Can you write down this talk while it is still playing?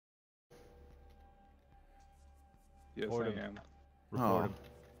Yes, Report I him. am. Report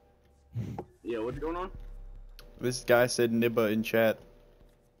Oh. him. Yeah, what's going on? This guy said Nibba in chat.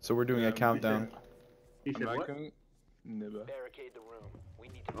 So we're doing Yeah, a countdown. He I'm said not what? going. Nibba. Barricade the room. We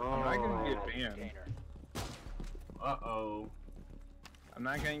need to Oh. I'm not gonna get the banned. container. Uh-oh. I'm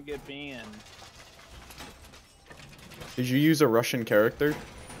not gonna get banned. Did you use a Russian character?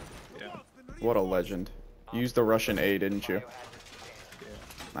 Yeah. What a legend. You used the Russian A, didn't you? Yeah.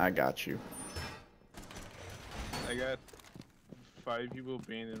 I got you. I got 5 people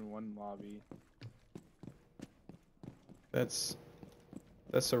banned in one lobby. That's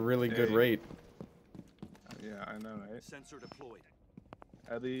a really good Hey. rate. Yeah, I know, right? Sensor deployed.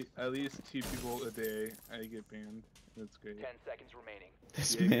 At least 2 people a day I get banned. That's great. 10 seconds remaining.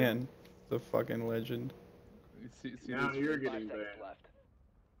 This Yeah, man, the fucking legend. See Now this? you're 5 getting seconds banned. left.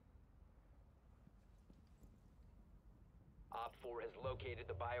 Op 4 has located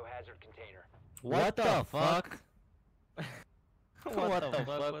the biohazard container. What the fuck? What the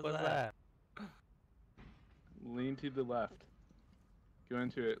fuck was that? Lean to the left. Go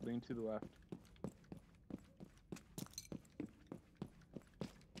into it. Lean to the left.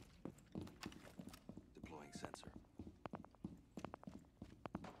 Deploying sensor.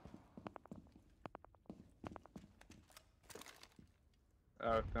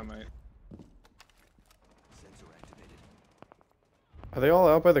 Oh, that might. Sensor activated. Are they all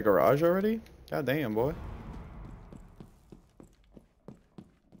out by the garage already? God damn, boy.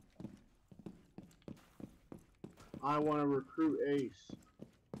 I want to recruit Ace.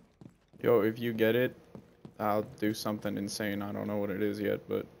 Yo, if you get it, I'll do something insane. I don't know what it is yet,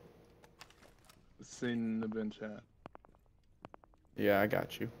 but Seen the bin chat. yeah, I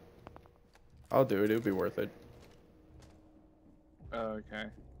got you. I'll do it. It'll be worth it. Oh, okay.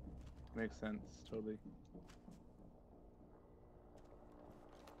 Makes sense. Totally.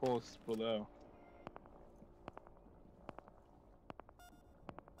 Pulse below.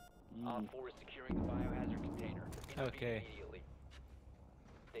 Op 4 is securing the biohazard container. Intervene Okay. Immediately.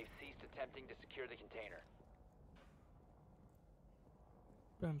 They've ceased attempting to secure the container.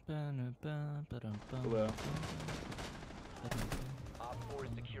 Below. Op 4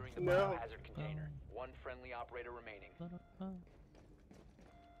 is securing the No. biohazard container. One friendly operator remaining.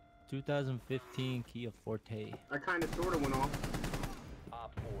 2015 Kia Forte. I kind of sort of went off.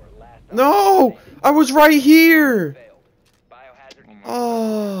 Op 4, last No! I was right here! failed. Biohazard container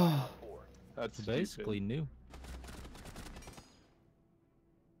Oh. Op 4. That's It's basically new.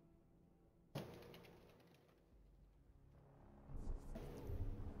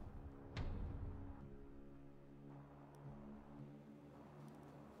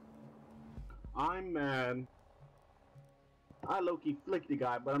 I'm mad. I low-key flicked the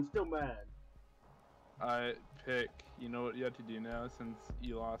guy, but I'm still mad. I pick. You know what you have to do now since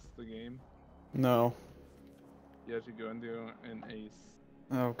you lost the game? No. You have to go and do an ace.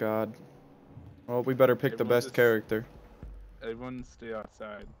 Oh god. Well, we better pick the Everyone best just- character. Everyone stay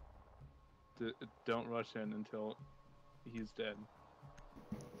outside. Don't rush in until he's dead.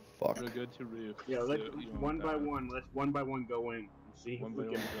 Fuck. Go good to roof. Yeah, so let's you won't one by die. one. Let's one by one go in and see One if by we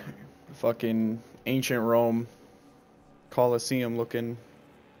one. can. going. Fucking ancient Rome. Colosseum looking.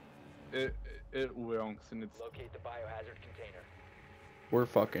 It winks and it's Locate the biohazard container. We're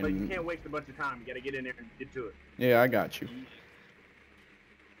But you fucking. can't waste a bunch of time. You gotta get in there and get to it. Yeah, I got you.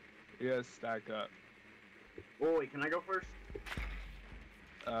 you gotta stack up. Oh wait, can I go first?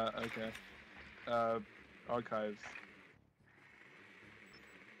 Okay. Archives.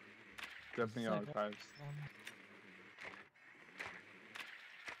 Definitely archives.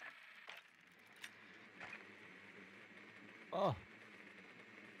 Oh.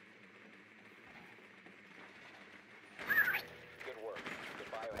 Good work. The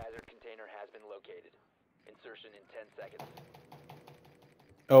biohazard container has been located. Insertion in 10 seconds.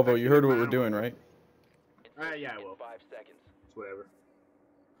 Elvo, you heard what we're doing, right? Insertion yeah, I in will. 5 seconds. It's whatever.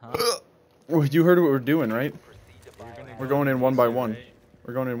 Huh? Oh, you heard what we're doing, right? Proceed to You're gonna biohazard. We're going in one by easy, one. right?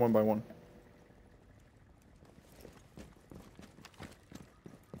 We're going in one by one.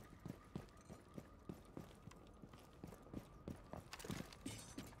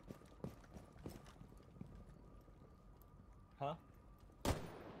 Huh?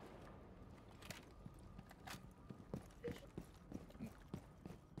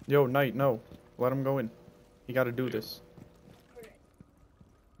 Yo, Knight, no. Let him go in. He gotta do this.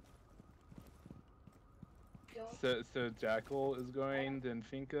 So Jackal is going, then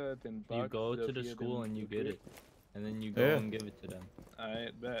Finka, then Buck. You go to the Sophia, school then and you get Luke. it. And then you go Yeah. and give it to them. I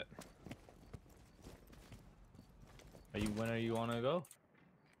bet. When are you wanna go?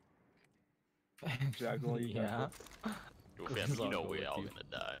 Jackal, you got Yeah. this. Course You I'll know go we're with all you. gonna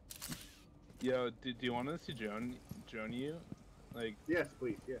die. Yo, do you want to see drone you? Like, Yes,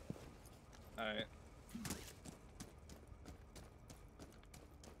 please. Yeah. alright.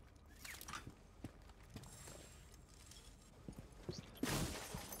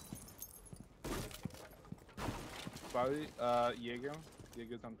 Probably, Jaeger.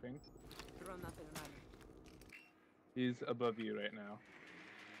 Jaeger's on ping. He's above you right now.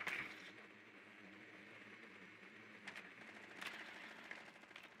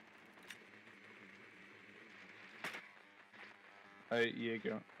 Alright,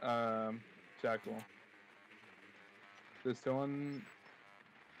 Jaeger. Jackal. There's still one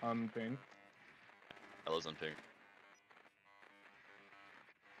on ping. Ella's on ping.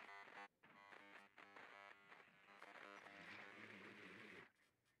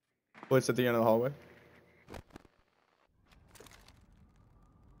 Blitz at the end of the hallway.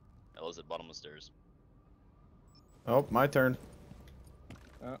 Ella's at bottom of the stairs. Oh, my turn.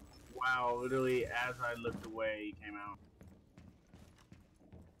 Wow, literally, as I looked away, he came out.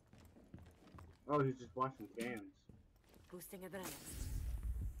 Oh, he's just watching cams. Boosting adrenaline.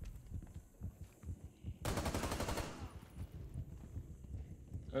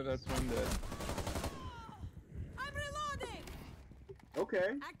 Oh, that's one dead. I'm reloading.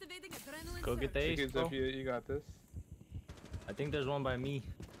 Okay. Activating adrenaline. Go get the ace, Chickens, bro. if you got this. I think there's one by me.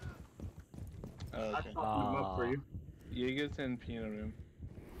 Oh, I okay. popped him up for you. Jaeger's in peanut room.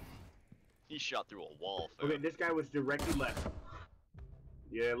 He shot through a wall, fam. Okay, this guy was directly left.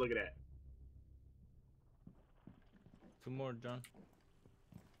 Yeah, look at that. Two more, John.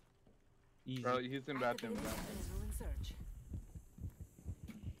 Easy. Bro, he's in bathroom. Adrenaline surge.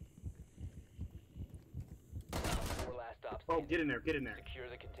 4 last stops. Oh, get in there, get in there. Secure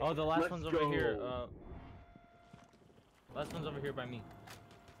the container. Oh, the last Let's one's over here. go. Last one's over here by me.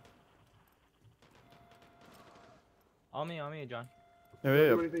 On me, John. Yeah, Don't yeah.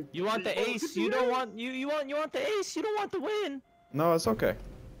 do anything. You want the Oh, ace? get You the don't ace. want you want the ace. You don't want the win. No, it's okay.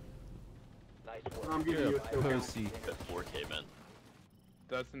 Nice work. I'm giving You're you a a still count. pussy. Got 4K, man.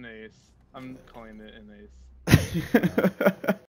 That's an ace. I'm calling it an ace.